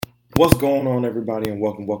What's going on, everybody, and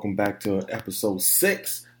welcome back to episode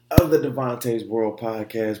 6 of the Devontae's World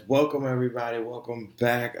Podcast. Welcome, everybody. Welcome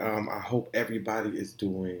back. I hope everybody is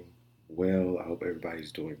doing well. I hope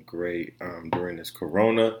everybody's doing great during this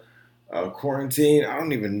Corona quarantine. I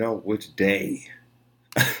don't even know which day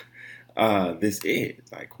this is.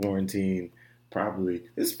 Like quarantine, probably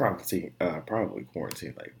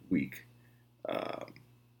quarantine like week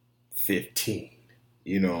 15.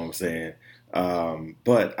 You know what I'm saying?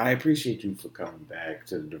 But I appreciate you for coming back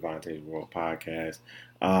to the Devontae's World Podcast.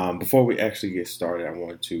 Before we actually get started, I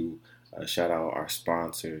want to shout out our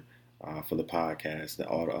sponsor for the podcast,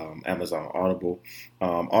 Amazon Audible.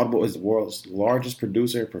 Audible is the world's largest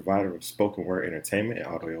producer and provider of spoken word entertainment and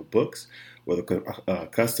audio books with a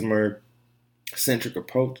customer-centric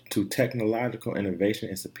approach to technological innovation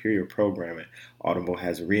and superior programming. Audible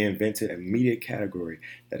has reinvented a media category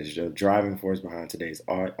that is the driving force behind today's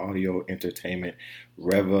audio entertainment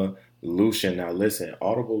revolution. Now listen,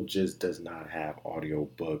 Audible just does not have audio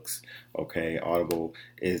books, okay? Audible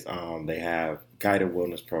is, they have guided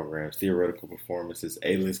wellness programs, theoretical performances,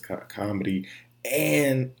 A-list comedy,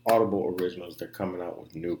 and Audible originals. They're coming out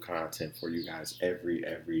with new content for you guys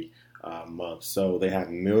every month. So they have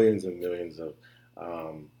millions and millions of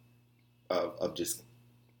just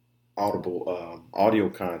Audible audio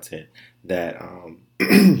content that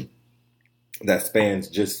that spans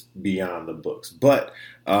just beyond the books. But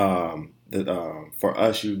for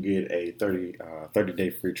us, you get a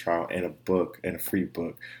 30-day free trial and a book and a free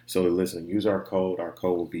book. So listen, use our code. Our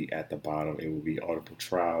code will be at the bottom. It will be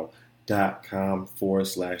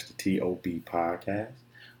audibletrial.com/the TOB podcast.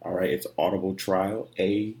 All right, it's Audible Trial,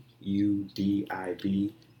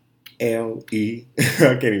 AUDIBLE. I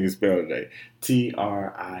can't even spell it today.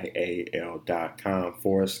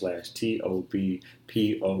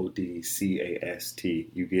 TRIAL.com/TOBPODCAST.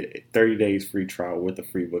 You get 30 days free trial with a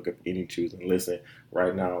free book of any choose. And listen,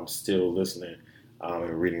 right now I'm still listening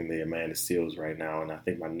and reading the Amanda Seals right now. And I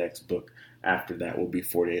think my next book after that will be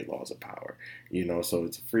 48 Laws of Power. You know, so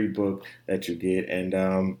it's a free book that you get. And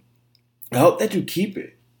I hope that you keep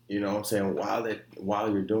it. You know what I'm saying?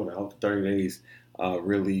 While you're doing it, I hope the 30 days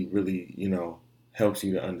really, you know, helps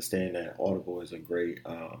you to understand that Audible is a great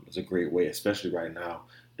way, especially right now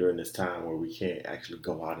during this time where we can't actually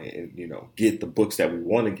go out and you know, get the books that we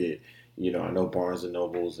want to get. You know, I know Barnes and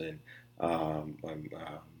Nobles and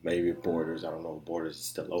maybe Borders. I don't know if Borders is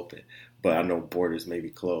still open, but I know Borders may be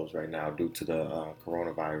closed right now due to the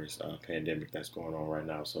coronavirus pandemic that's going on right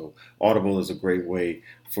now. So Audible is a great way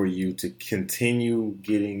for you to continue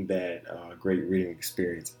getting that great reading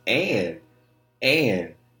experience, and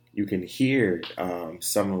you can hear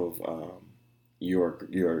some of your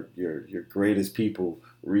greatest people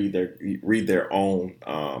read their own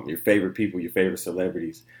your favorite people, your favorite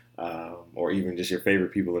celebrities, or even just your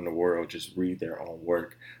favorite people in the world just read their own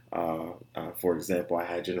work. For example, I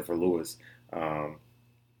had Jennifer Lewis. I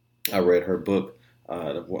read her book,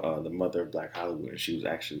 The Mother of Black Hollywood, and she was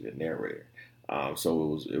actually the narrator.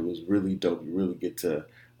 So it was really dope. You really get to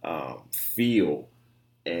feel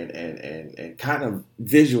and kind of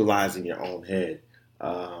visualize in your own head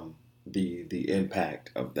the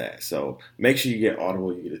impact of that. So make sure you get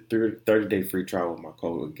Audible. You get a 30-day free trial with my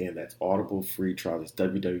code. Again, that's Audible free trial. That's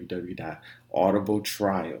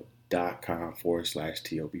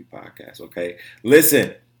www.audibletrial.com/TOB podcast. Okay,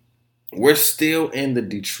 listen, we're still in the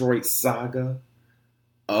Detroit saga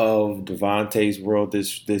of Devontae's World.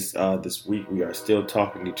 This week we are still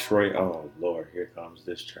talking Detroit. Oh Lord, here comes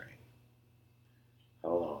this train.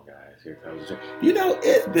 Hold on, guys. Here comes the train. You know,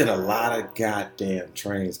 it's been a lot of goddamn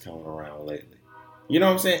trains coming around lately. You know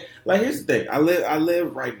what I'm saying? Like, here's the thing. I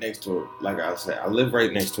live right next to like I said, I live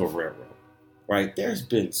right next to a railroad. Right? There's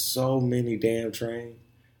been so many damn trains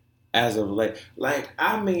as of late. Like,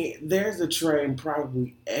 I mean, there's a train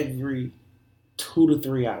probably every 2 to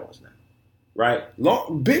 3 hours now. Right?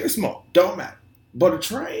 Long, big or small, don't matter. But a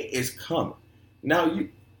train is coming. Now,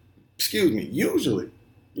 usually.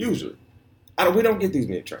 We don't get these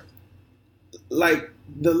many trains. Like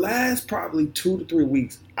the last probably 2 to 3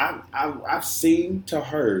 weeks, I've seen to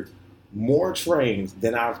heard more trains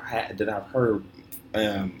than I've heard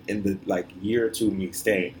in the like year or two of me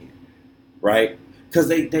staying here, right? Because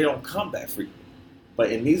they don't come that frequently.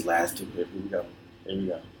 But in these last 2 years, here we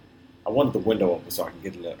go. I wanted the window open so I can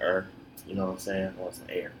get a little air. You know what I'm saying? I want some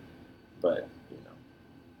air, but you know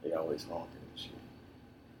they always honking and shit.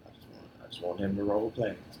 I just want him to roll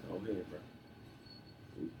planes. Go ahead, bro.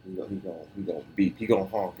 He gonna beep. He gonna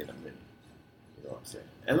honk in a minute. You know what I'm saying?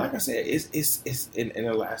 And like I said, it's in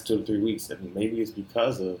the last 2 to 3 weeks. I mean, maybe it's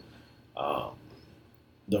because of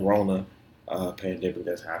the Rona pandemic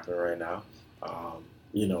that's happening right now.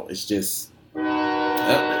 it's just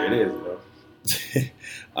there it is.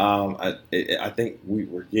 I think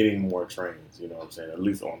we're getting more trains. You know what I'm saying? At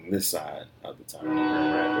least on this side of the town, in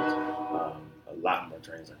Grand Rapids, a lot more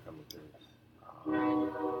trains are coming through.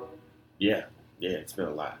 Yeah, yeah, it's been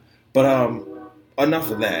a lot. But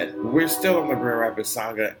enough of that. We're still on the Grand Rapids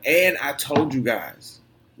saga, and I told you guys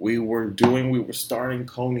we were starting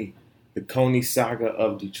Coney, the Coney saga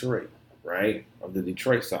of Detroit, right? Of the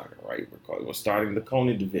Detroit saga, right? We're starting the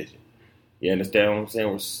Coney division. You understand what I'm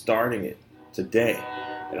saying? We're starting it today.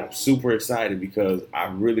 And I'm super excited because I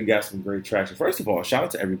really got some great traction. First of all, shout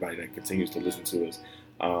out to everybody that continues to listen to us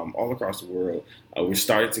all across the world. We're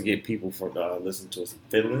starting to get people from listening to us in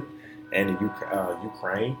Finland and in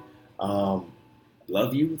Ukraine. Um,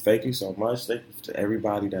 Love you. Thank you so much. Thank you to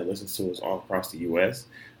everybody that listens to us all across the U.S.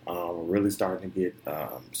 We're really starting to get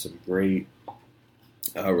some great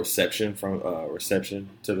reception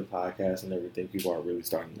to the podcast and everything. People are really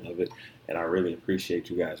starting to love it, and I really appreciate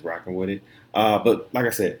you guys rocking with it. But like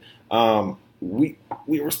I said, we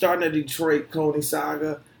were starting a Detroit Coney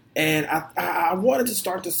saga, and I wanted to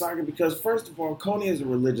start the saga because first of all, Coney is a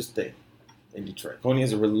religious thing in Detroit. Coney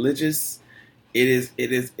is a religious. It is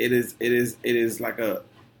like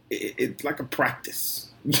it's like a practice,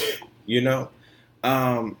 you know.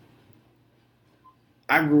 Um,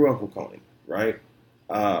 I grew up with Coney, right?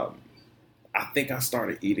 Um, I think I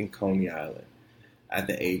started eating Coney Island at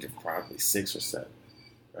the age of probably 6 or 7,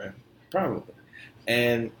 right? Probably.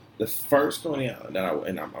 And the first Coney Island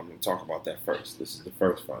I'm going to talk about that first. This is the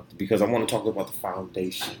first one because I want to talk about the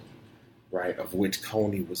foundation, right, of which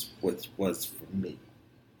Coney was for me.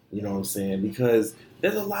 You know what I'm saying? Because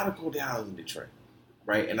there's a lot of Coney Islands in Detroit,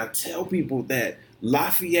 right? And I tell people that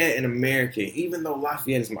Lafayette and American, even though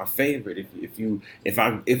Lafayette is my favorite, if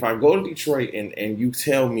I go to Detroit and you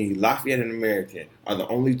tell me Lafayette and American are the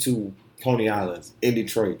only two Coney Islands in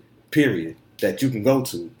Detroit, period, that you can go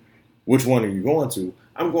to, which one are you going to?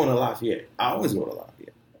 I'm going to Lafayette. I always go to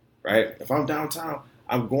Lafayette, right? If I'm downtown,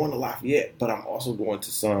 I'm going to Lafayette, but I'm also going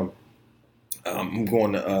to I'm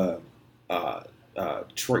going to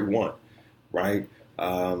Detroit 1, right?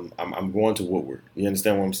 I'm going to Woodward. You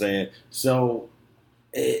understand what I'm saying? So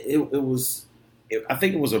I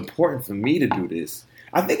think it was important for me to do this.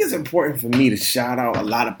 I think it's important for me to shout out a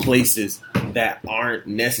lot of places that aren't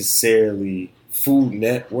necessarily Food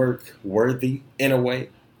Network worthy in a way.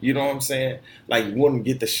 You know what I'm saying? Like, you wouldn't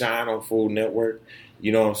get the shine on Food Network,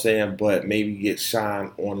 you know what I'm saying? But maybe get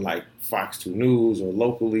shine on like Fox 2 News or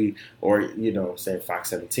locally, or you know what I'm saying, Fox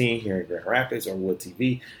 17 here in Grand Rapids or Wood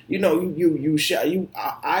TV. You know,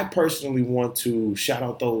 I personally want to shout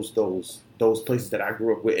out those places that I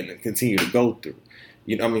grew up with and continue to go through.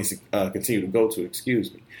 Continue to go to,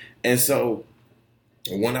 excuse me. And so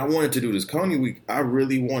when I wanted to do this Coney Week, I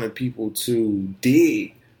really wanted people to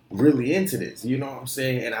dig really into this. You know what I'm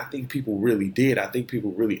saying? And I think people really did. I think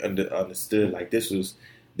people really understood. Like this is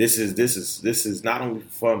not only for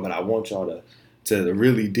fun, but I want y'all to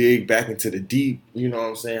really dig back into the deep. You know what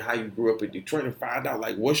I'm saying? How you grew up in Detroit and find out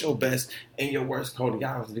like what's your best and your worst Coney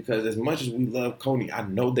Islands. Because as much as we love Coney, I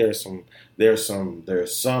know there's some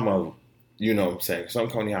of, you know what I'm saying, some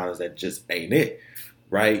Coney Islands that just ain't it.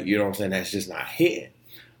 Right? You know what I'm saying? That's just not hitting.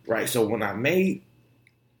 Right? So when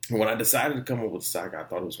I decided to come up with the saga, I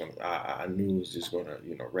thought it was going to, I knew it was just going to,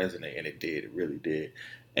 resonate, and it did. It really did.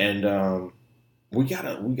 And we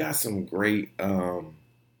got some great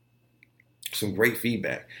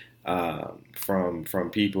feedback from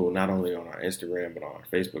people, not only on our Instagram, but on our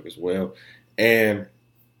Facebook as well. And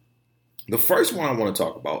the first one I want to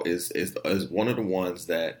talk about is one of the ones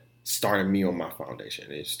that started me on my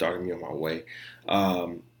foundation. It started me on my way.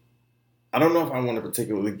 I don't know if I want to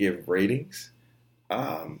particularly give ratings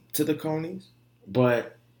to the Coneys,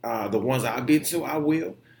 but the ones I've been to, I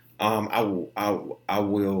will. I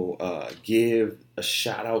will give a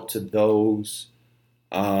shout out to those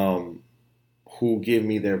who give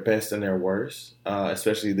me their best and their worst,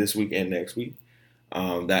 especially this week and next week.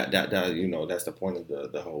 That that's the point of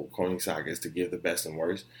the whole Coney saga, is to give the best and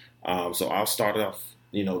worst. So I'll start off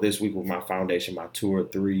this week with my foundation, my 2 or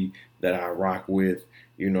 3 that I rock with.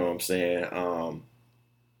 You know what I'm saying?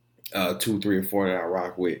 2, 3, or 4 that I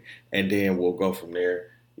rock with, and then we'll go from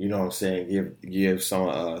there. You know what I'm saying? Give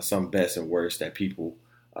some best and worst that people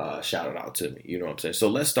shouted out to me. You know what I'm saying? So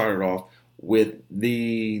let's start it off with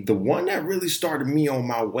the one that really started me on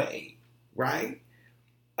my way, right?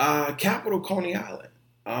 Capital Coney Island,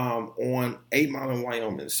 on 8 Mile in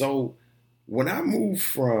Wyoming. So when I moved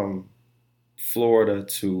from Florida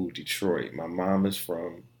to Detroit, my mom is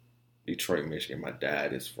from Detroit, Michigan. My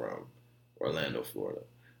dad is from Orlando, Florida.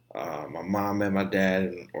 My mom and my dad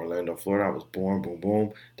in Orlando, Florida. I was born, boom,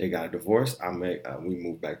 boom. They got a divorce. We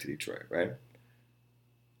moved back to Detroit, right?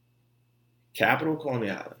 Capital Coney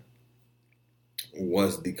Island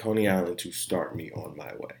was the Coney Island to start me on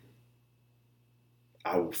my way.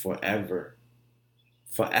 I will forever.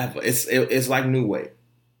 It's like New Wave,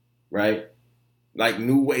 right? Like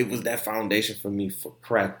New Wave was that foundation for me for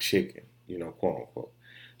crack chicken, quote unquote.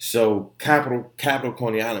 So Capital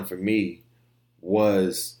Coney Island for me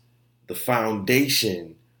was the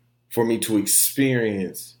foundation for me to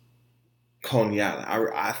experience Coney Island.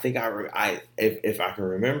 I think if I can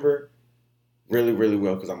remember really really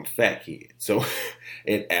well because I'm a fat kid, so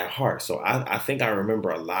at heart. So I think I remember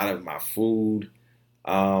a lot of my food,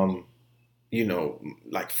 like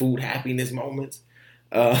food happiness moments,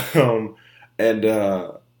 um, and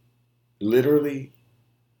literally,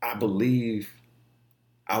 I believe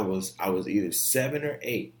I was either 7 or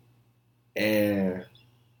 8, and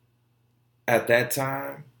at that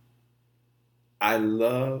time, I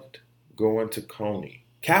loved going to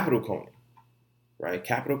Capital Coney, right?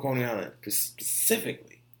 Capital Coney Island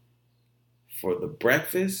specifically for the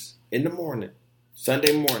breakfast in the morning,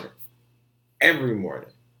 Sunday morning, every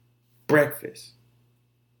morning, breakfast,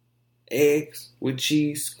 eggs with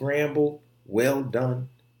cheese, scrambled, well done,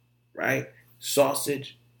 right?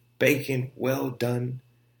 Sausage, bacon, well done.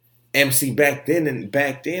 MC back then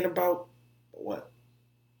about what?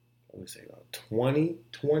 Let me say about 20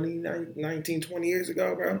 years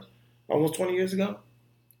ago, bro. Almost 20 years ago.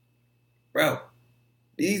 Bro,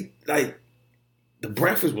 these, like, the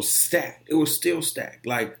breakfast was stacked. It was still stacked.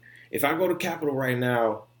 Like, if I go to Capitol right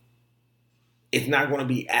now, it's not going to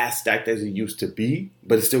be as stacked as it used to be,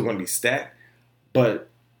 but it's still going to be stacked. But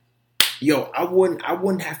yo, I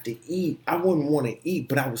wouldn't have to eat. I wouldn't want to eat,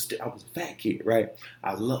 but I was a fat kid, right?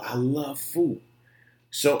 I love food.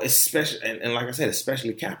 So especially, and like I said,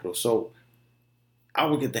 especially Capitol. So I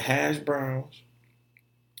would get the hash browns,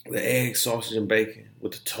 the egg, sausage, and bacon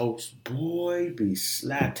with the toast. Boy, be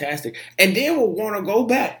slaptastic. And then we'll want to go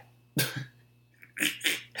back.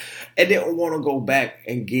 And then we'll want to go back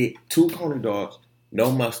and get 2 coney dogs,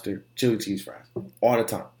 no mustard, chili cheese fries. All the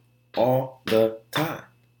time. All the time.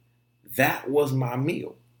 That was my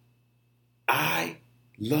meal. I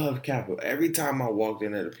loved Capitol. Every time I walked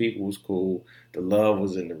in there, the people was cool. The love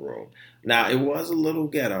was in the room. Now, it was a little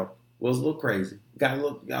ghetto. It was a little crazy. Got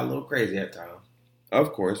a little crazy at times.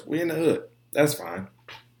 Of course, we in the hood. That's fine.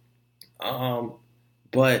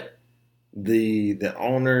 But the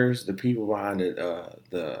owners, the people behind it,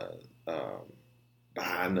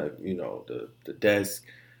 behind the desk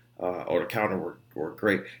or the counter were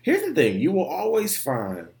great. Here's the thing: you will always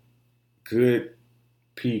find good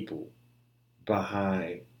people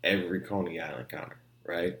behind every Coney Island counter,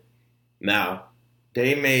 right? Now,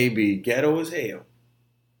 they may be ghetto as hell.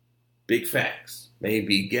 Big facts. May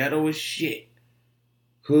be ghetto as shit.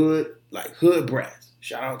 Hood brats.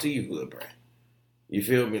 Shout out to you, hood brat. You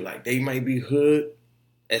feel me? Like, they might be hood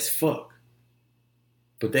as fuck.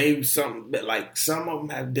 But some of them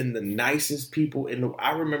have been the nicest people in the.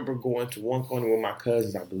 I remember going to one corner with my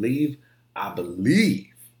cousins. I believe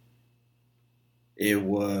it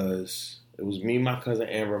was me, my cousin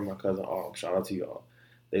Amber, and my cousin Autumn. Shout out to y'all.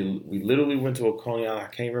 We literally went to a Coney Island.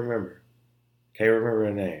 I can't remember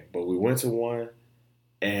the name, but we went to one,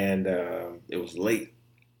 and it was late,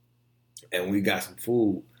 and we got some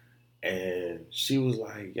food. And she was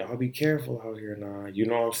like, y'all be careful out here now. You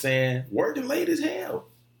know what I'm saying? Working late as hell,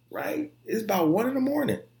 right? It's about 1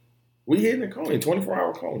 a.m. We hitting the Coney,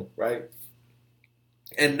 24-hour Coney, right?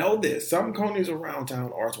 And know this, some Coneys around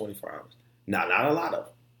town are 24 hours. Now, not a lot of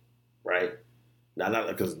them, right? Not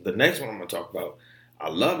because the next one I'm going to talk about, I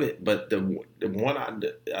love it, but the one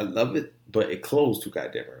I love it, but it closed too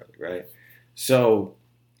goddamn early, right? So,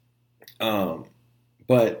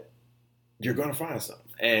 but you're going to find something.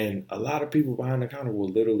 And a lot of people behind the counter will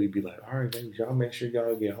literally be like, all right, baby, y'all make sure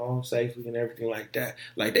y'all get home safely and everything like that.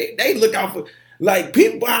 Like, they look out for, like,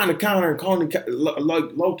 people behind the counter and calling,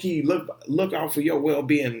 low key look out for your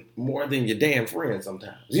well-being more than your damn friends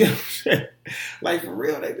sometimes. You know what I'm saying? Like, for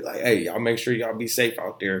real, they be like, hey, y'all make sure y'all be safe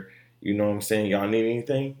out there. You know what I'm saying? Y'all need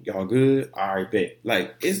anything? Y'all good? All right, bet.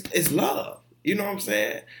 Like, it's love. You know what I'm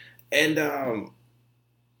saying? And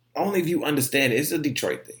only if you understand it. It's a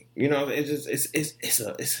Detroit thing. You know, it is. It's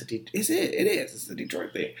a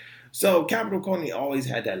Detroit thing. So Capital Coney always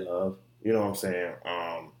had that love. You know what I'm saying?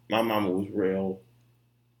 My mama was real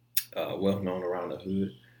well known around the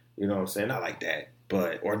hood. You know what I'm saying? Not like that,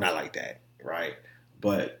 or not like that, right?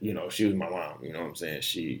 But she was my mom. You know what I'm saying?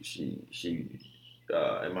 She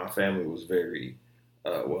and my family was very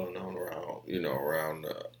well known around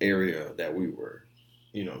the area that we were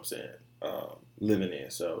you know what I'm saying, living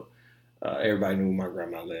in. So everybody knew my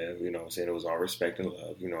grandma lived, you know what I'm saying? It was all respect and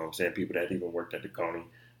love, you know what I'm saying? People that even worked at the Coney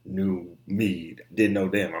knew me, didn't know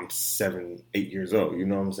them. I'm 7, 8 years old, you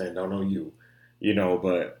know what I'm saying? Don't know you, you know,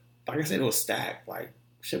 but like I said, it was stacked. Like,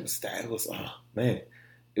 shit was stacked. It was, oh, man.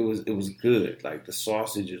 It was good. Like, the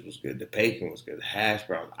sausages was good. The bacon was good. The hash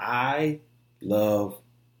browns. I love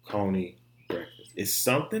Coney breakfast. It's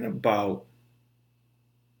something about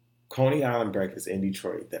Coney Island breakfast in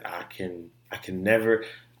Detroit that I can never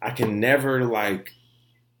like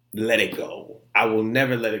let it go. I will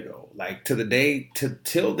never let it go. Like till the day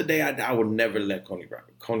I die, I will never let Coney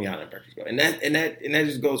Island breakfast go. And that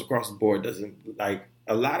just goes across the board. Doesn't like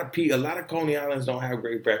a lot of Coney Islands don't have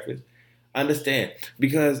great breakfast. I understand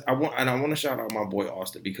because I want to shout out my boy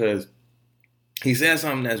Austin because he said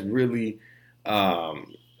something that's really what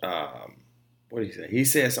did he say? He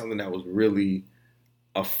said something that was really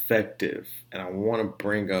effective, and I want to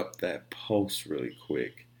bring up that post really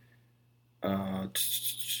quick.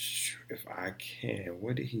 If I can,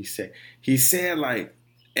 what did he say? He said like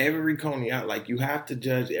every Coney Island, like you have to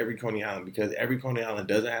judge every Coney Island because every Coney Island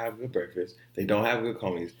doesn't have good breakfast. They don't have good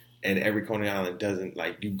Coneys, and every Coney Island doesn't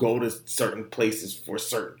like you go to certain places for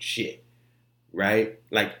certain shit, right?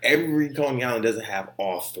 Like every Coney Island doesn't have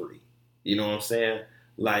all three. You know what I'm saying?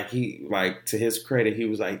 Like to his credit, he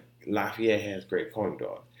was like Lafayette has great corn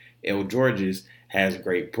dogs. El George's has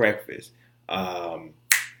great breakfast.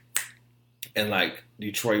 And like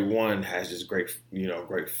Detroit One has just great,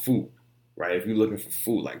 great food, right? If you're looking for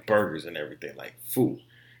food, like burgers and everything, like food,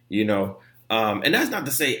 you know. And that's not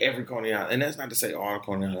to say every Coney Island, and that's not to say all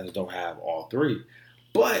Coney Islands don't have all three.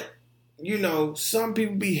 But, some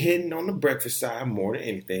people be hitting on the breakfast side more than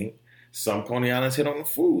anything. Some Coney Islands hit on the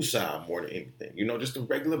food side more than anything. Just the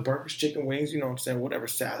regular burgers, chicken wings, whatever,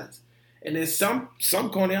 salads. And then some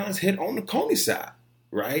Coney Islands hit on the Coney side,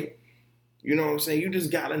 right? You know what I'm saying? You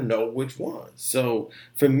just got to know which one. So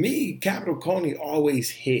for me, Capital Coney always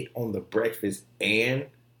hit on the breakfast and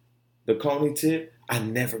the Coney tip. I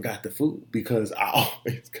never got the food because I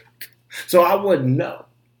always got the food. So I wouldn't know,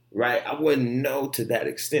 right? I wouldn't know to that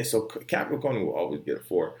extent. So Capital Coney will always get a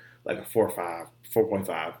 4, like a 4 or 5, 4.5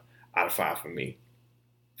 out of 5 for me.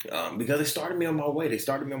 Because they started me on my way.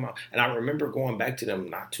 And I remember going back to them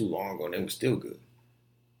not too long ago and they were still good,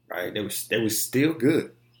 right? They were still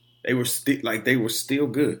good. They were still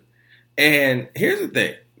good. And here's the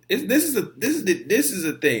thing. This is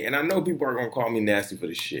a thing. And I know people are going to call me nasty for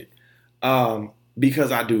this shit.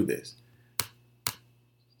 Because I do this.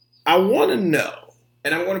 I want to know,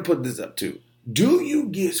 and I want to put this up too. Do you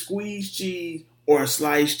get squeezed cheese or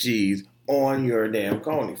sliced cheese on your damn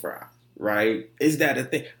Coney fries? Right? Is that a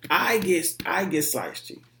thing? I get sliced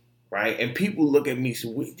cheese, right? And people look at me and say,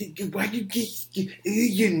 why you get,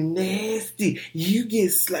 you're nasty. You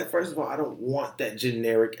get sliced. First of all, I don't want that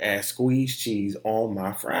generic ass squeezed cheese on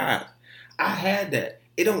my fries. I had that.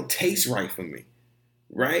 It don't taste right for me,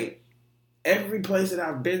 right? Every place that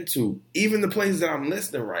I've been to, even the places that I'm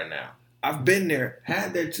listening right now, I've been there,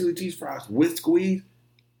 had their chili cheese fries with squeeze.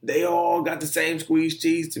 They all got the same squeezed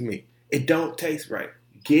cheese to me. It don't taste right.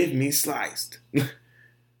 Give me sliced,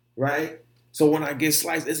 right? So when I get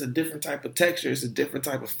sliced, it's a different type of texture. It's a different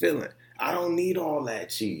type of feeling. I don't need all that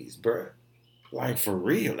cheese, bro. Like for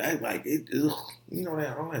real, that like it.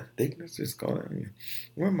 That all that thickness is going.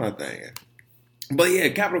 Where am I thinking? But yeah,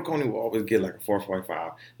 Capital Coney will always get like a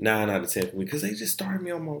 4.5, 9 out of 10 for me because they just started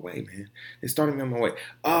me on my way, man. They started me on my way.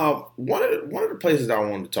 One of the places I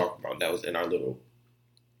wanted to talk about that was in our little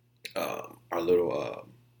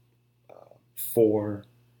 4.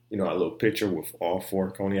 Our little picture with all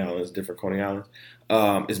 4 Coney Islands, different Coney Islands,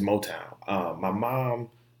 is Motown. My mom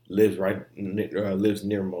lives lives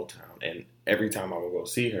near Motown, and every time I would go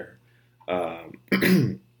see her,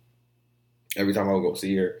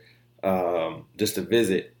 just to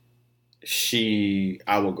visit,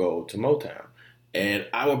 I would go to Motown, and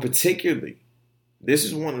I would particularly. This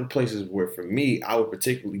is one of the places where, for me, I would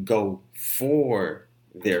particularly go for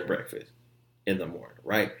their breakfast in the morning,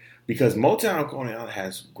 right? Because Motown Coney Island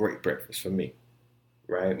has great breakfast for me,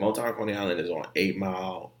 right? Motown Coney Island is on 8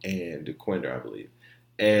 Mile and DeQuinder, I believe.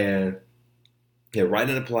 And yeah, right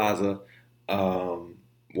in the plaza,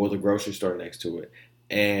 with a grocery store next to it.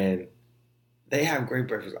 And they have great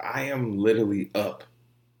breakfast. I am literally up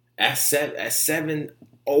at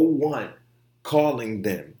 7:01 calling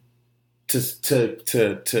them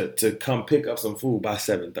to come pick up some food by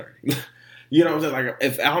 7:30. You know what I'm saying? Like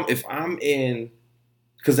if I'm in.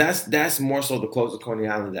 Because that's more so the closest Coney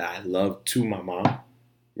Island that I love to my mom,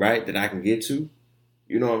 right? That I can get to.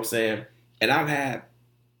 You know what I'm saying? And I've had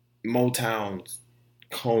Motown's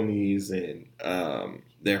Coney's and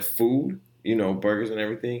their food, burgers and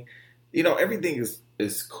everything. Everything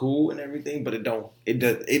is cool and everything, but it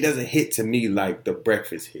doesn't hit to me like the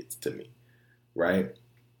breakfast hits to me, right?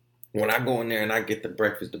 When I go in there and I get the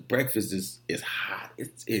breakfast is hot.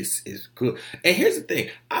 It's good. And here's the thing: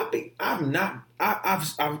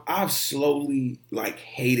 I've slowly like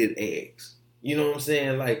hated eggs. You know what I'm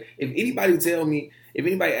saying? Like if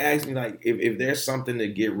anybody asks me like if there's something to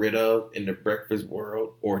get rid of in the breakfast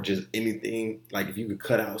world or just anything, like if you could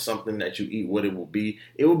cut out something that you eat, what it will be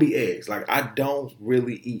eggs. Like I don't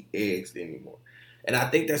really eat eggs anymore, and I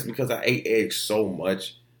think that's because I ate eggs so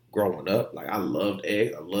much growing up. Like I loved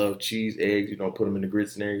eggs. I love cheese eggs, put them in the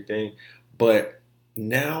grits and everything. But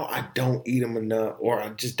now I don't eat them enough, or I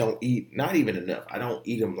just don't eat, not even enough. I don't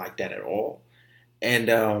eat them like that at all.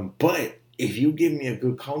 And, but if you give me a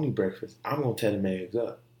good Coney breakfast, I'm going to tear them eggs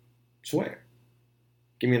up. Swear.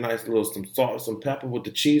 Give me a nice little, some salt, some pepper with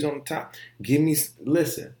the cheese on the top.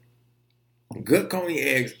 Listen, good Coney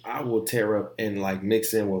eggs, I will tear up and like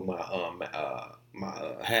mix in with my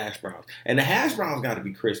hash browns. And the hash browns got to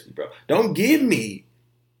be crispy, bro. Don't give me,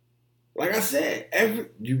 like I said,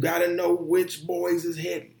 you got to know which boys is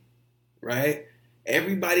hitting, right?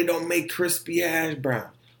 Everybody don't make crispy hash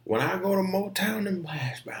browns. When I go to Motown, them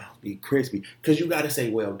hash browns be crispy because you got to say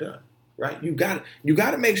well done, right? You got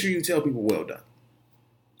to make sure you tell people well done.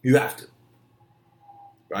 You have to,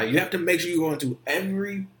 right? You have to make sure you go into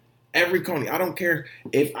every Coney. I don't care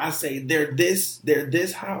if I say they're this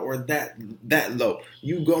high or that low.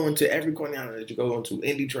 You go into every Coney Island that you go into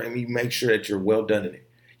in Detroit, and you make sure that you're well done in it.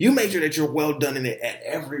 You make sure that you're well done in it at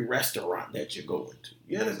every restaurant that you go into.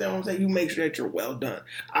 You understand what I'm saying? You make sure that you're well done.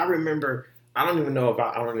 I remember. I don't even know if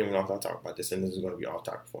I talk about this, and this is going to be off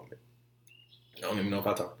topic for me. I don't even know if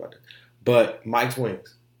I talk about it. But Mike's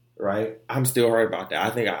Wings, right? I'm still hurt about that. I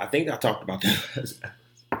think I talked about that.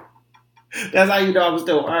 That's how you know I'm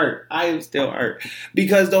still hurt. I am still hurt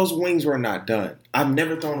because those wings were not done. I've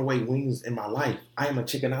never thrown away wings in my life. I am a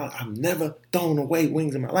chicken out. I've never thrown away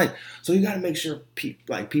wings in my life. So you got to make sure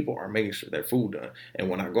people are making sure their food done. And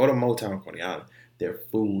when I go to Motown, Coney Island, their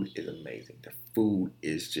food is amazing. Their food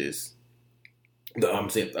is just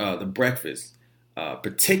the breakfast,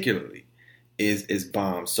 particularly, is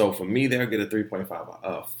bomb. So for me, they'll get a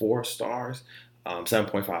 3.5, 4 stars,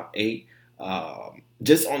 7.58.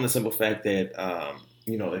 Just on the simple fact that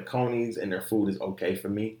the Coney's and their food is okay for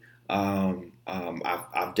me.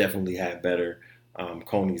 I've definitely had better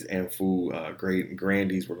Coney's and food. Great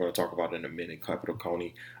Grandy's we're going to talk about in a minute. Capital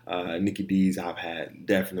Coney, Nikki D's I've had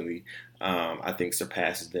definitely. I think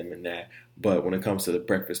surpasses them in that. But when it comes to the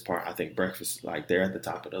breakfast part, I think breakfast, like, they're at the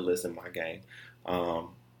top of the list in my game.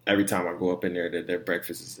 Every time I go up in there, their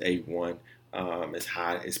breakfast is A1. It's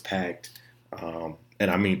hot, it's packed. And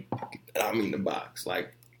I mean the box.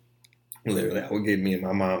 Like, literally, that would give me and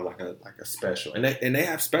my mom like a special. And they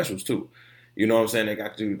have specials too. You know what I'm saying? They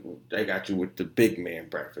got you with the big man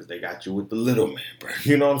breakfast. They got you with the little man breakfast.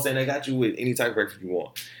 You know what I'm saying? They got you with any type of breakfast you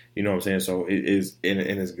want. You know what I'm saying? So it is, and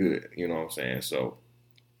it's good. You know what I'm saying? So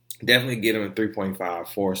definitely get them a 3.5,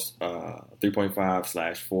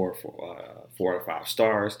 3.5/4 for 4 out of 5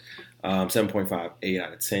 stars, 7.5, 8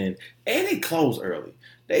 out of 10. And they close early.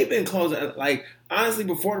 They've been closing, like, honestly,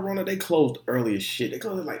 before the Rona, they closed early as shit. They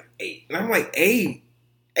closed at like 8. And I'm like, 8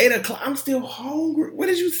 o'clock, I'm still hungry. What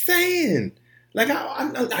is you saying? Like,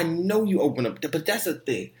 I know you open up, but that's the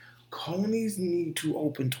thing. Coney's need to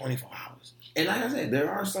open 24 hours. And like I said, there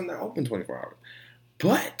are some that open 24 hours.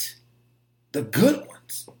 But the good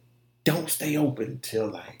ones don't stay open till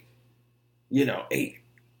like, 8.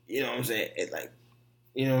 You know what I'm saying?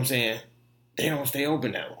 You know what I'm saying? They don't stay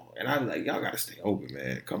open that long. And I'm like, y'all gotta stay open,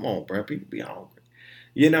 man. Come on, bro. People be hungry.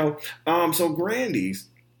 So Grandy's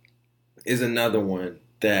is another one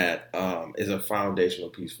that is a foundational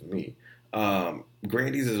piece for me.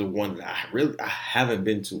 Grandy's is a one that I haven't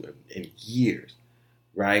been to in years.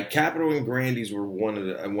 Right? Capital and Grandy's were one of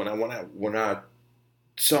the when I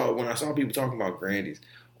saw people talking about Grandy's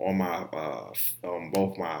on my on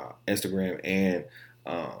both my Instagram and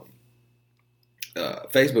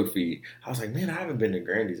Facebook feed, I was like, man, I haven't been to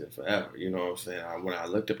Grandy's in forever. You know what I'm saying? When I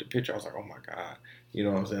looked up the picture, I was like, oh my God. You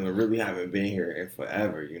know what I'm saying? I really haven't been here in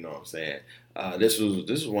forever. You know what I'm saying? This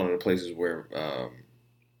was one of the places where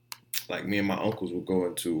like me and my uncles would go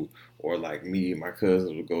into, or like me and my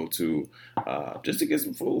cousins would go to, just to get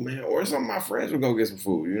some food, man. Or some of my friends would go get some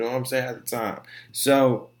food. You know what I'm saying? At the time.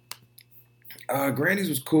 So Grandy's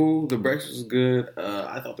was cool. The breakfast was good.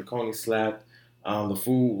 I thought the Coney slapped. The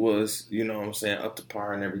food was, you know what I'm saying, up to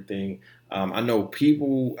par and everything. I know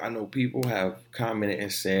people have commented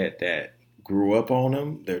and said that grew up on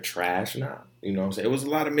them, they're trash now. You know what I'm saying? It was a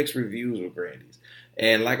lot of mixed reviews with Grandy's.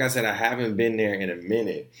 And like I said, I haven't been there in a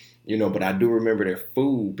minute, but I do remember their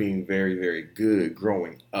food being very, very good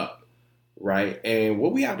growing up, right? And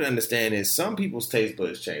what we have to understand is some people's taste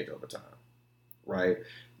buds change over time, right?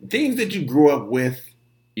 Things that you grew up with,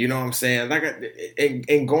 you know what I'm saying?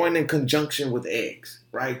 And going in conjunction with eggs,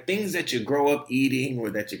 right? Things that you grow up eating or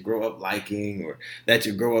that you grow up liking or that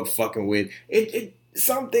you grow up fucking with.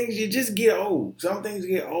 Some things you just get old. Some things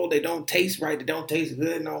get old. They don't taste right. They don't taste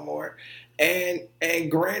good no more. And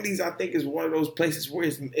Grandy's, I think, is one of those places where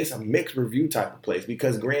it's a mixed review type of place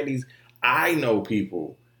because Grandy's, I know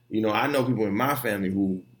people in my family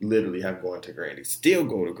who literally have gone to Grandy's, still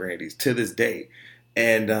go to Grandy's to this day.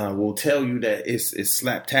 And will tell you that it's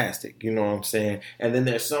slaptastic, you know what I'm saying? And then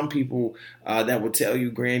there's some people that will tell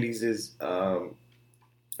you Grandy's is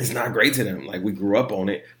it's not great to them. Like we grew up on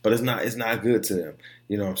it, but it's not good to them.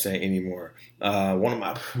 You know what I'm saying anymore. One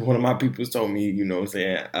of my people told me, you know what I'm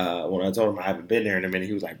saying, when I told him I haven't been there in a minute,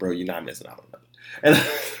 he was like, "Bro, you're not missing out on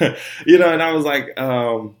nothing." And and I was like,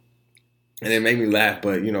 and it made me laugh.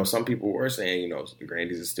 But some people were saying,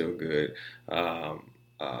 Grandy's is still good.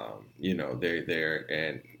 They're there,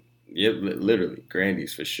 and yeah, literally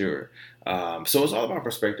Grandy's for sure. So it's all about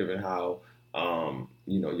perspective and how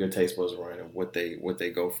your taste buds run and what they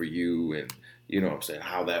go for you, and you know what I'm saying,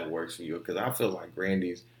 how that works for you. Because I feel like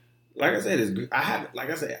Grandy's, like I said, is good. I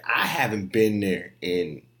haven't been there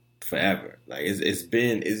in forever. Like it's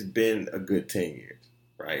been a good 10 years,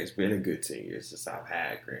 right? It's been a good 10 years since I've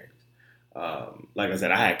had Grandy's. Like I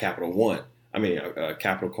said, I had Capital One.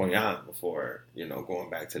 Capital Coney Island before, going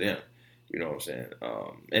back to them. You know what I'm saying?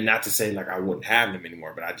 And not to say like I wouldn't have them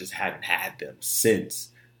anymore, but I just hadn't had them since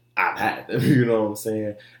I've had them. You know what I'm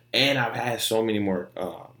saying? And I've had so many more,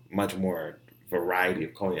 much more variety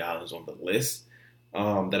of Coney Islands on the list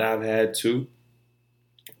that I've had too.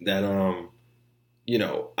 That I'm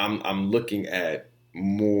looking at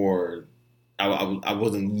more. I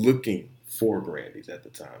wasn't looking for Grandy's at the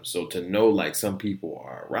time, so to know like some people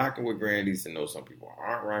are rocking with Grandy's, to know some people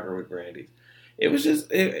aren't rocking with Grandy's, it was just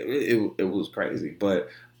it was crazy. But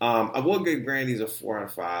I will give Grandy's a 4 out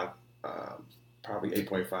of 5, probably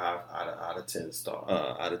 8.5 out of 10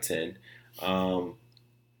 out of 10.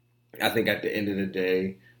 I think at the end of the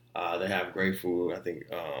day, they have great food. I think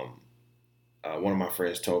one of my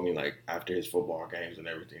friends told me like after his football games and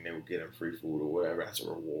everything, they would get him free food or whatever as a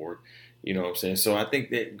reward. You know what I'm saying? So I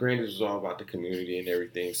think that Grandy's was all about the community and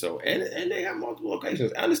everything. So and they have multiple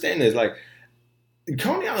locations. I understand this. Like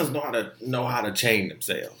Coney Islands know how to chain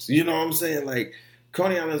themselves. You know what I'm saying? Like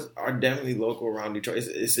Coney Islands are definitely local around Detroit.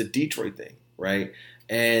 It's a Detroit thing, right?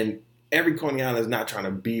 And every Coney Island is not trying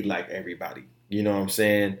to be like everybody. You know what I'm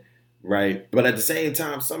saying? Right? But at the same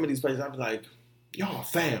time, some of these places, I'd be like, y'all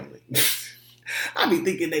family. I be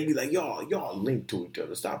thinking they be like, y'all linked to each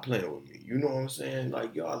other. Stop playing with me. You know what I'm saying?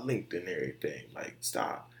 Like, y'all linked and everything. Like,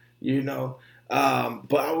 stop. But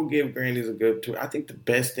I would give Grandy's a good 2. I think the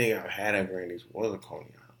best thing I've had at Grandy's was a Coney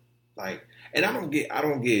Island. Like, and I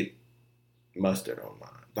don't get mustard on mine.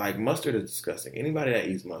 Like, mustard is disgusting. Anybody that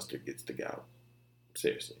eats mustard gets the gout.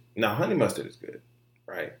 Seriously. Now, honey mustard is good,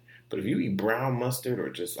 right? But if you eat brown mustard or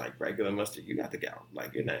just like regular mustard, you got the gout.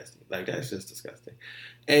 Like you're nasty. Like that's just disgusting.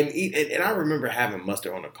 And I remember having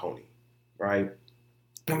mustard on a Coney, right?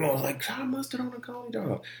 And I was like, try mustard on a Coney,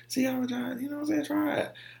 dog. See how I tried? You know what I'm saying? Try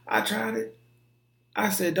it. I tried it. I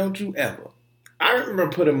said, don't you ever. I remember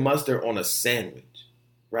putting mustard on a sandwich,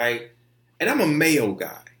 right? And I'm a mayo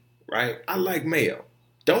guy, right? I like mayo.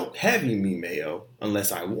 Don't heavy me mayo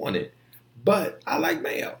unless I want it. But I like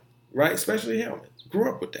mayo, right? Especially Hellmann's. Grew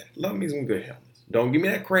up with that. Love me some good Hellmann's. Don't give me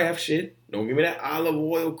that Kraft shit. Don't give me that olive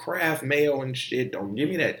oil Kraft mayo and shit. Don't give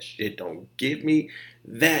me that shit. Don't give me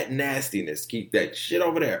that nastiness. Keep that shit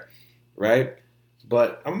over there, right?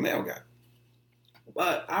 But I'm a mayo guy.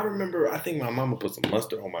 But I remember, I think my mama put some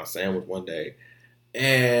mustard on my sandwich one day.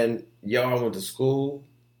 And y'all went to school.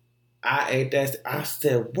 I ate that. I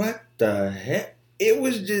said, what the heck? It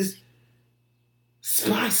was just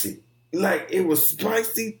spicy. Like, it was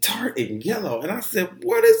spicy, tart, and yellow. And I said,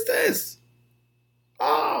 what is this?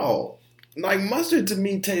 Oh. Like, mustard to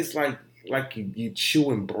me tastes like you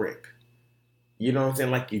chewing brick. You know what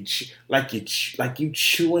I'm saying? Like you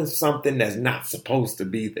chewing something that's not supposed to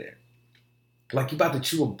be there. Like you about to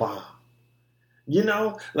chew a bomb. You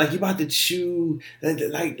know? Like you about to chew,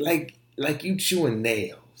 like you chewing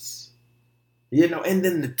nails. You know? And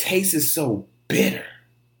then the taste is so bitter.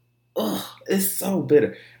 Ugh, it's so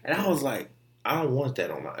bitter. And I was like, I don't want that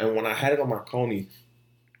on my... And when I had it on my Coney,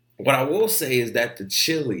 what I will say is that the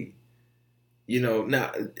chili,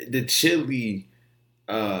 now, the chili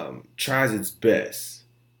tries its best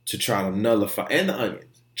to try to nullify, and the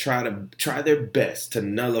onions, try their best to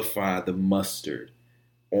nullify the mustard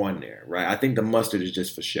on there, right? I think the mustard is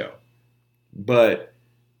just for show. But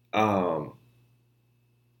the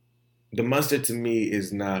mustard to me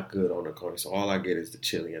is not good on the coney, so all I get is the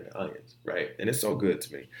chili and the onions, right? And it's so good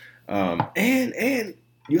to me. And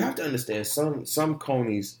you have to understand some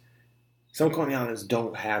coney islands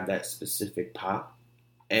don't have that specific pop.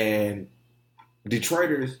 And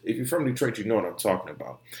Detroiters, if you're from Detroit, you know what I'm talking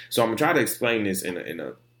about. So I'm gonna try to explain this in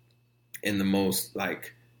the most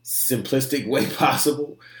like simplistic way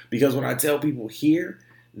possible, because when I tell people here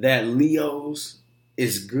that Leo's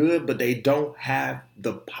is good, but they don't have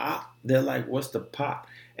the pop, they're like, "What's the pop?"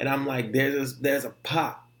 And I'm like, "There's a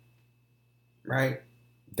pop, right,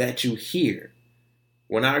 that you hear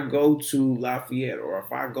when I go to Lafayette, or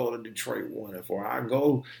if I go to Detroit One, or I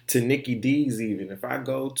go to Nicky D's, even if I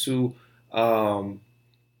go to Motown,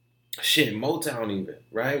 even,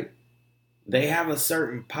 right? They have a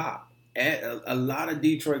certain pop. A lot of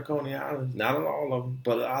Detroit Coney Islands, not all of them,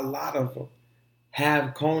 but a lot of them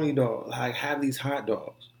have coney dogs, like have these hot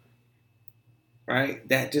dogs, right?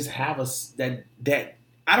 That just have that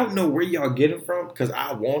I don't know where y'all get it from, because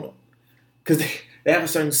I want them, because they have a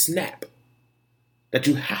certain snap that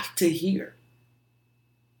you have to hear,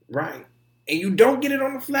 right? And you don't get it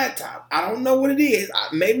on the flat top. I don't know what it is.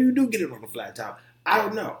 Maybe you do get it on the flat top. I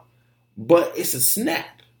don't know, but it's a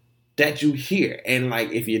snap that you hear, and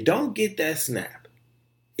like if you don't get that snap,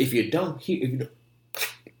 if you don't,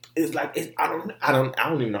 it's like I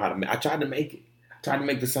don't even know how to make. I tried to make it. I tried to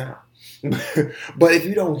make the sound, but if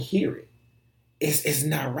you don't hear it, it's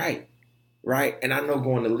not right, right? And I know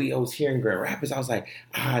going to Leo's here in Grand Rapids, I was like,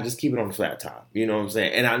 just keep it on the flat top. You know what I'm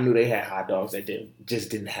saying? And I knew they had hot dogs that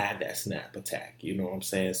didn't have that snap attack. You know what I'm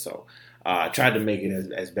saying? So I tried to make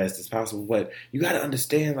it as best as possible. But you got to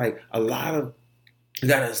understand, like you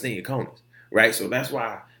got to understand your conies, right? So that's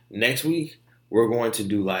why next week we're going to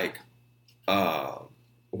do like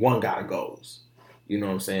one gotta goes. You know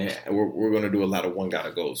what I'm saying? And we're going to do a lot of one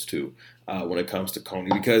gotta goes too when it comes to coney,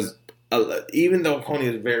 because even though coney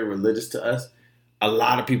is very religious to us, a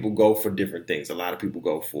lot of people go for different things. A lot of people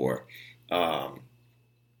go for gyros,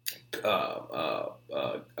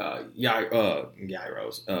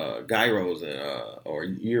 or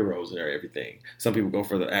gyros and everything. Some people go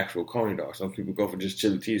for the actual coney dog. Some people go for just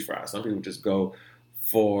chili cheese fries. Some people just go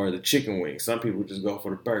for the chicken wings. Some people just go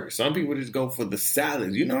for the burger. Some people just go for the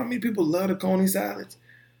salads. You know how many people love the coney salads?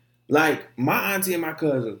 Like my auntie and my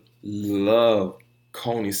cousin love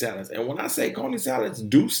coney salads. And when I say coney salads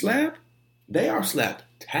do slap, they are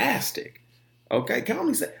slaptastic. Okay,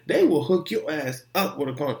 coney salads, they will hook your ass up with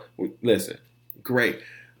a coney. Listen, great.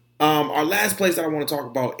 Our last place that I want to talk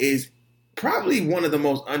about is probably one of the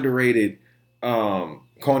most underrated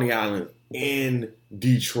Coney Island in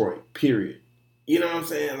Detroit, period. You know what I'm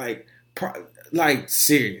saying? Like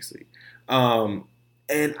seriously. And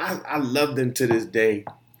I love them to this day.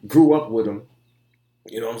 Grew up with them.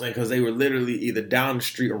 You know what I'm saying? Because they were literally either down the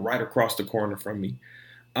street or right across the corner from me.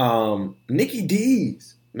 Nicky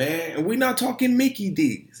D's, man. And we're not talking Mickey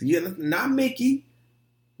D's. Not Mickey.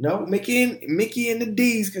 No, Mickey and the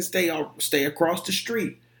D's can stay across the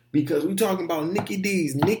street, because we're talking about Nicky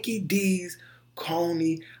D's. Nicky D's,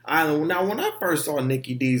 Coney Island. Now, when I first saw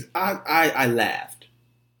Nicky D's, I laughed.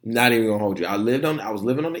 Not even gonna hold you. I was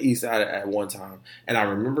living on the east side at one time, and I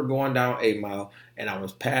remember going down 8 Mile, and I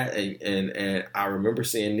was and I remember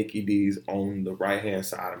seeing Nicky D's on the right hand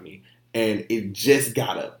side of me, and it just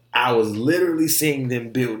got up. I was literally seeing them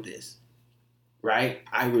build this, right?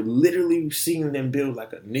 I was literally seeing them build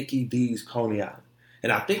like a Nicky D's Coney Island,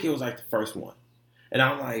 and I think it was like the first one, and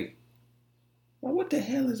I'm like, well, what the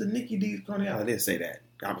hell is a Nicky D's Coney Island? I didn't say that.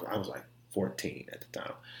 I was like 14 at the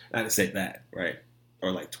time. I didn't say that, right?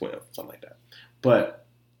 Or like 12, something like that. But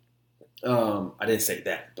I didn't say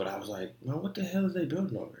that. But I was like, well, what the hell is they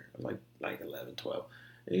building over here? I was like 11, 12.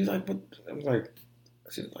 And he's like, but I was like,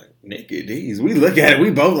 Nicky D's. We look at it, we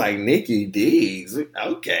both like Nicky D's.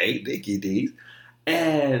 Okay, Nicky D's.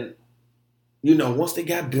 And you know, once they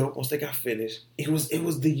got built, once they got finished, it was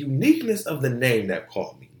the uniqueness of the name that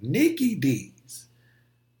called me. Nicky D's.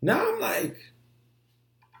 Now I'm like,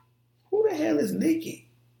 who the hell is Nicky?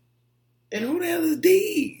 And who the hell is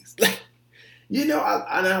D's? Like, you know,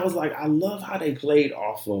 I was like, I love how they played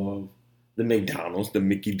off of the McDonald's, the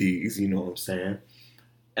Mickey D's, you know what I'm saying?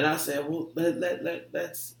 And I said, well,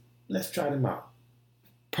 let's try them out.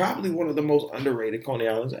 Probably one of the most underrated Coney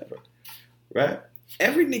Islands ever, right?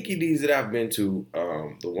 Every Nicky D's that I've been to,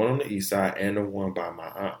 the one on the east side and the one by my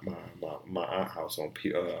aunt house on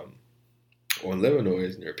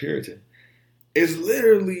Illinois near Puritan, is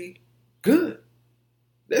literally good.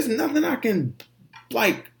 There's nothing I can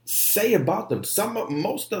like say about them.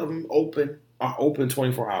 Most of them are open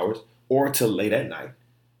 24 hours or till late at night,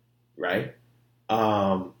 right?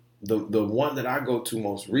 The one that I go to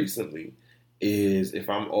most recently is if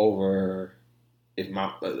I'm over, if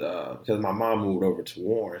my because my mom moved over to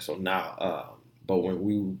Warren, so now but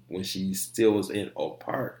when she still was in Oak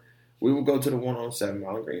Park, we would go to the one on 7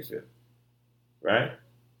 Mile and Greenfield, right?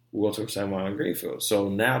 We go to 7 Mile and Greenfield. So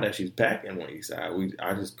now that she's back in one east side,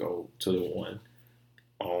 I just go to the one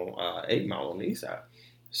on 8 Mile on the east side.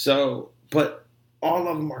 So, but all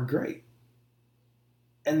of them are great.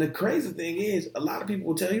 And the crazy thing is, a lot of people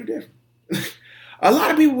will tell you different. A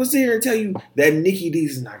lot of people will sit here and tell you that Nikki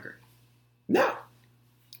D's is not great. No,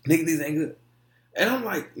 Nikki D's ain't good. And I'm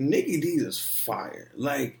like, Nikki D's is fire.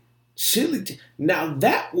 Like, now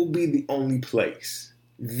that will be the only place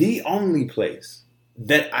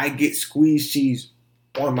that I get squeezed cheese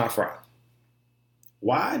on my fries.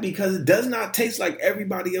 Why? Because it does not taste like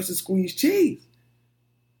everybody else's squeezed cheese.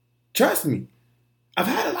 Trust me. I've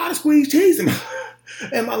had a lot of squeezed cheese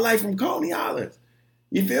in my life from Coney Island.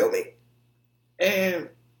 You feel me? And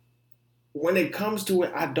when it comes to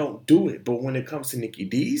it, I don't do it. But when it comes to Nikki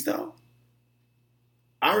D's, though,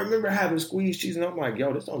 I remember having squeezed cheese, and I'm like,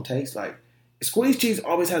 yo, this don't taste like... Squeezed cheese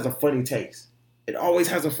always has a funny taste. It always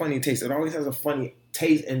has a funny taste. It always has a funny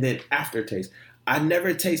taste and then aftertaste. I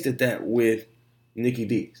never tasted that with Nikki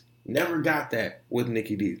D's. Never got that with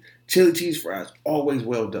Nikki D's. Chili cheese fries, always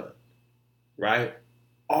well done. Right?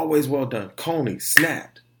 Always well done. Coney,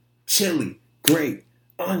 snapped. Chili, great.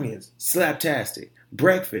 Onions, slaptastic.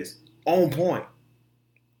 Breakfast, on point.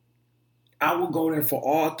 I will go there for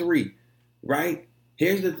all three. Right?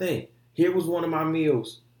 Here's the thing. Here was one of my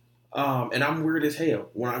meals. And I'm weird as hell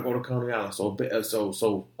when I go to Coney Island. So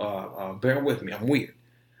bear with me. I'm weird.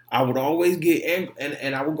 I would always get,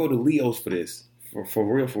 and I would go to Leo's for this. For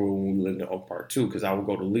real, when we lived in Oak Park too. Because I would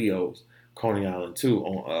go to Leo's, Coney Island too,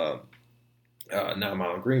 on 9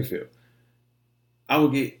 Mile and Greenfield. I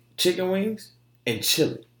would get chicken wings and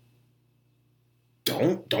chili.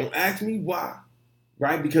 Don't ask me why.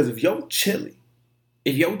 Right? Because if your chili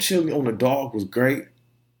on the dog was great,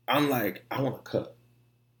 I'm like, I want to cut.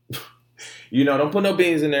 Don't put no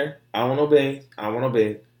beans in there. I don't want no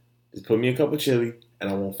beans. Just put me a cup of chili and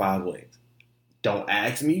I want 5 wings. Don't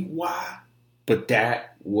ask me why, but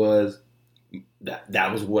that was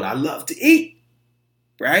what I love to eat.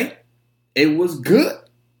 Right? It was good.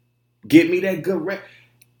 Get me that good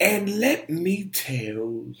and let me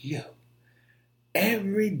tell you,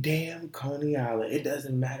 every damn Coney Island, it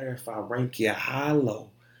doesn't matter if I rank you high low,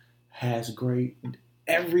 has great.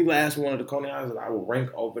 Every last one of the Coney Islands that I will rank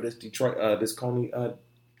over this Detroit, this Coney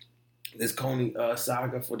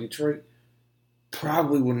saga for Detroit,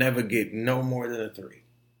 probably will never get no more than a 3.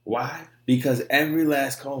 Why? Because every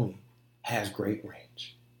last Coney has great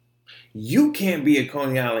ranch. You can't be a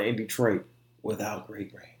Coney Island in Detroit without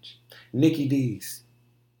great ranch. Nikki D's,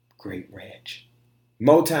 great ranch.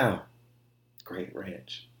 Motown, great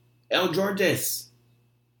ranch. El Jorges,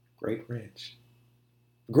 great ranch.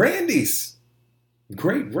 Grandy's,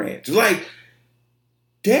 great ranch. Like,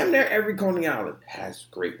 damn near every Coney Island has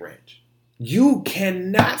great ranch. You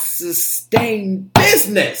cannot sustain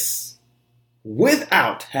business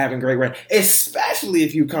without having great ranch, especially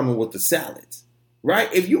if you're coming with the salads,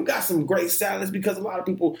 right? If you got some great salads, because a lot of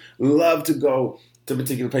people love to go to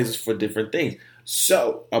particular places for different things.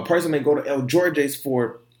 So a person may go to El Jorge's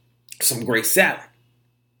for some great salad.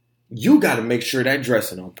 You got to make sure that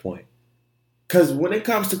dressing on point. Because when it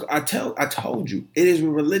comes to, I told you, it is a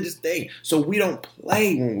religious thing. So we don't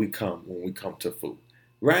play when we come to food,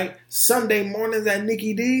 right? Sunday mornings at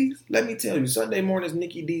Nikki D's, let me tell you, Sunday mornings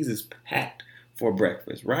Nikki D's is packed for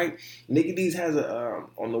breakfast, right? Nikki D's has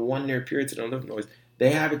on the one near Puritan and Illinois,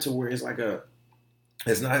 they have it to where it's like a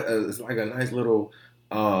nice little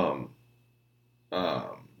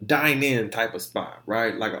dine-in type of spot,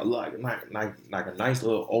 right? Like a nice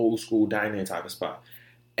little old school dine-in type of spot.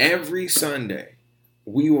 Every Sunday,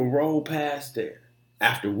 we will roll past there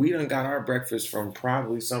after we done got our breakfast from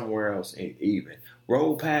probably somewhere else even.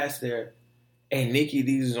 Roll past there, and Nikki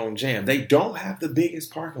D's is on jam. They don't have the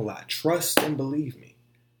biggest parking lot. Trust and believe me,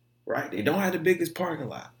 right? They don't have the biggest parking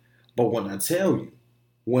lot. But when I tell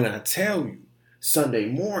you, Sunday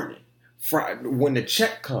morning, Friday, when the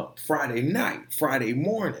check comes, Friday night, Friday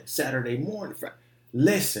morning, Saturday morning,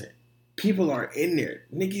 listen, people are in there.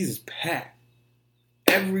 Nikki's is packed.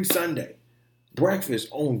 Every Sunday, breakfast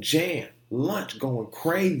on jam, lunch going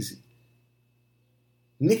crazy.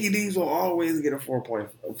 Nikki D's will always get a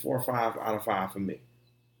 4.45 out of 5 for me.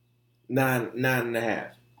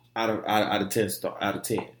 9.5 out of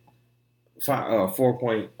 10.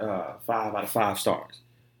 4.5 out of 5 stars.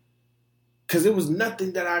 Because it was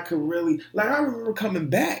nothing that I could really, like, I remember coming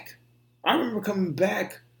back.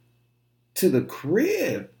 To the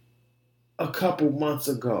crib a couple months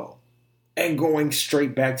ago and going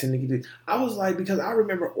straight back to Nikki D. I was like, because I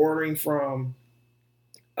remember ordering from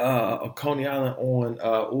Coney Island on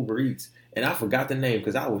Uber Eats, and I forgot the name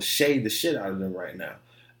because I would shade the shit out of them right now.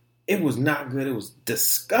 It was not good. It was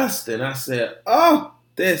disgusting. I said, oh,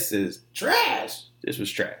 this is trash. This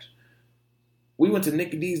was trash. We went to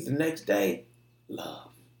Nikki D's the next day.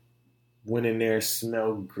 Love. Went in there,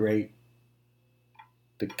 smelled great.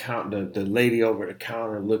 The lady over the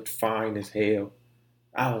counter looked fine as hell.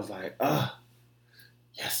 I was like,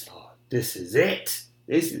 yes, Lord, this is it.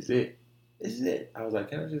 This is it. I was like,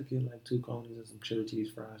 can I just get like 2 conies and some chili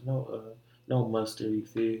cheese fries? No mustard, you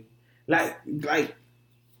feel? Like,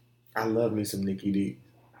 I love me some Nikki D.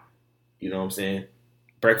 You know what I'm saying?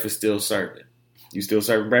 Breakfast still serving. You still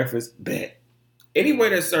serving breakfast? Bet.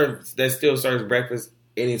 Anywhere that still serves breakfast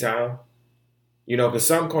anytime. You know, because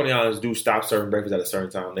some Coney Islands do stop serving breakfast at a certain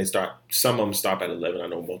time. Some of them stop at 11. I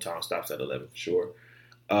know Motown stops at 11 for sure.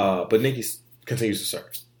 But Nikki's continues to serve.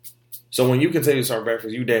 So when you continue to serve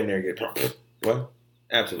breakfast, you damn near get what?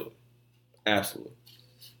 Absolutely.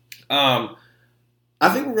 I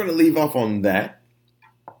think we're going to leave off on that.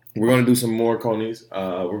 We're going to do some more Conies.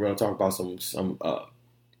 We're going to talk about some of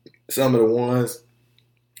the ones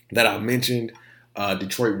that I mentioned.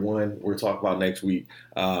 Detroit won. We'll talk about next week.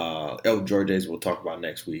 El Georges we'll talk about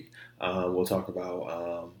next week. We'll talk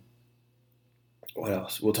about what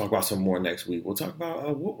else? We'll talk about some more next week. We'll talk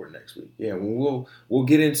about Woodward next week. Yeah, we'll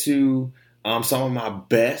get into some of my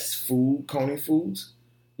best Coney foods.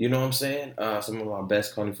 You know what I'm saying? Some of my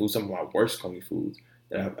best Coney foods, some of my worst Coney foods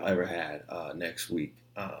that I've ever had next week.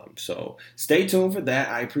 So stay tuned for that.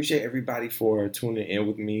 I appreciate everybody for tuning in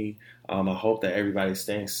with me. I hope that everybody's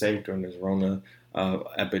staying safe during this Rona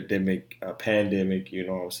pandemic. You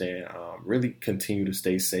know what I'm saying? Really continue to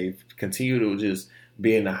stay safe. Continue to just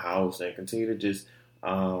be in the house and continue to just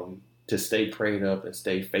stay prayed up and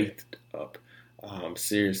stay faithed up.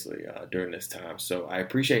 Seriously, during this time. So I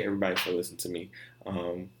appreciate everybody for listening to me.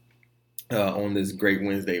 On this great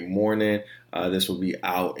Wednesday morning. This will be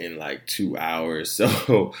out in like 2 hours.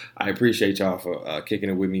 So I appreciate y'all for kicking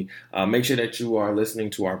it with me. Make sure that you are listening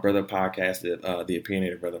to our brother podcast, the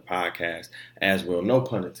Opinionated Brother podcast as well. No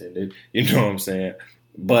pun intended. You know what I'm saying?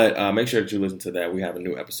 But make sure that you listen to that. We have a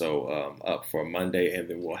new episode up for Monday, and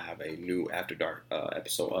then we'll have a new After Dark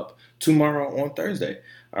episode up tomorrow on Thursday.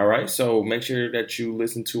 All right, so make sure that you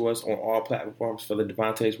listen to us on all platforms for the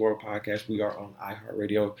Devontae's World podcast. We are on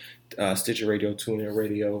iHeartRadio, Stitcher Radio, TuneIn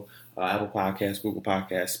Radio, Apple Podcasts, Google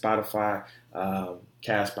Podcasts, Spotify,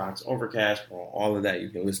 Castbox, Overcast. On all of that, you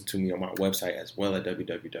can listen to me on my website as well at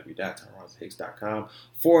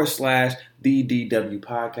www.tyronshicks.com/the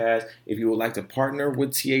podcast. If you would like to partner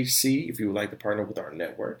with THC, if you would like to partner with our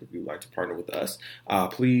network, if you would like to partner with us,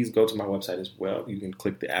 please go to my website as well. You can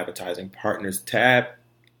click the Advertising Partners tab,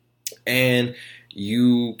 and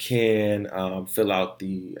you can fill out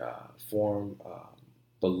the form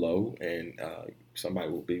below, and somebody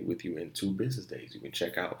will be with you in 2 business days. You can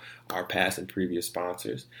check out our past and previous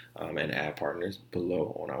sponsors and ad partners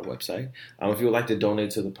below on our website. If you would like to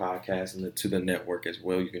donate to the podcast and to the network as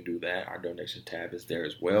well, you can do that. Our donation tab is there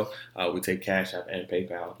as well. We take Cash App and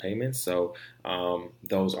PayPal payments, so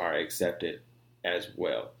those are accepted as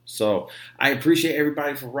well. So I appreciate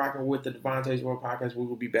everybody for rocking with the Devontae's World podcast. We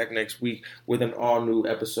will be back next week with an all new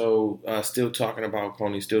episode. Still talking about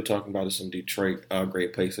Coney, still talking about some Detroit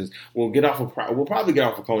great places. We'll probably get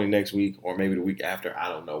off of Coney next week or maybe the week after. I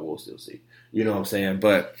don't know. We'll still see. You know what I'm saying?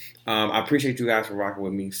 But I appreciate you guys for rocking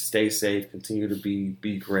with me. Stay safe. Continue to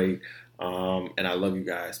be great. And I love you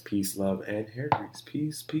guys. Peace, love, and hair grease.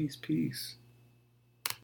 Peace, peace, peace.